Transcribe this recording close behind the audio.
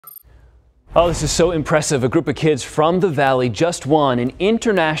Oh, this is so impressive. A group of kids from the Valley just won an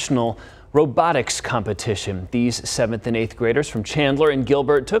international robotics competition. These 7th and 8th graders from Chandler and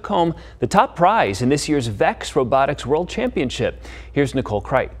Gilbert took home the top prize in this year's VEX Robotics World Championship. Here's Nicole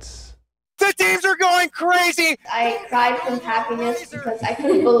Kreitz. The teams are going crazy! I cried from happiness because I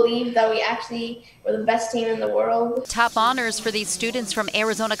couldn't believe that we actually were the best team in the world. Top honors for these students from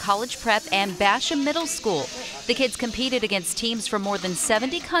Arizona College Prep and Basham Middle School. The kids competed against teams from more than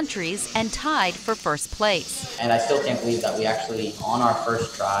 70 countries and tied for first place. And I still can't believe that we actually, on our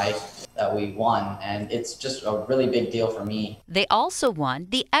first try, that we won, and it's just a really big deal for me. They also won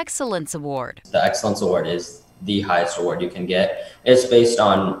the Excellence Award. The Excellence Award is the highest award you can get. It's based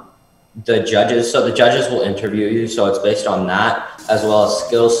on the judges, so the judges will interview you, so it's based on that, as well as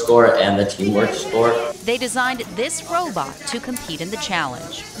skills score and the teamwork score. They designed this robot to compete in the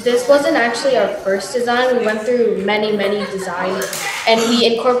challenge. This wasn't actually our first design. We went through many designs, and we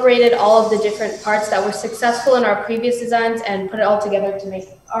incorporated all of the different parts that were successful in our previous designs and put it all together to make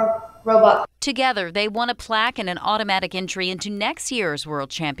our robot. Together, they won a plaque and an automatic entry into next year's World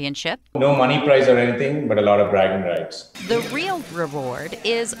Championship. No money prize or anything, but a lot of bragging rights. The real reward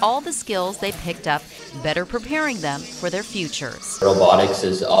is all the skills they picked up, better preparing them for their futures. Robotics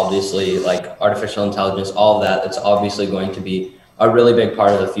is obviously, like artificial intelligence, all of that, it's obviously going to be a really big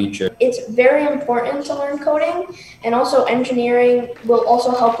part of the future. It's very important to learn coding, and also engineering will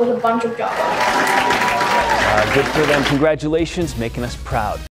also help with a bunch of jobs. Good for them. Congratulations, making us proud.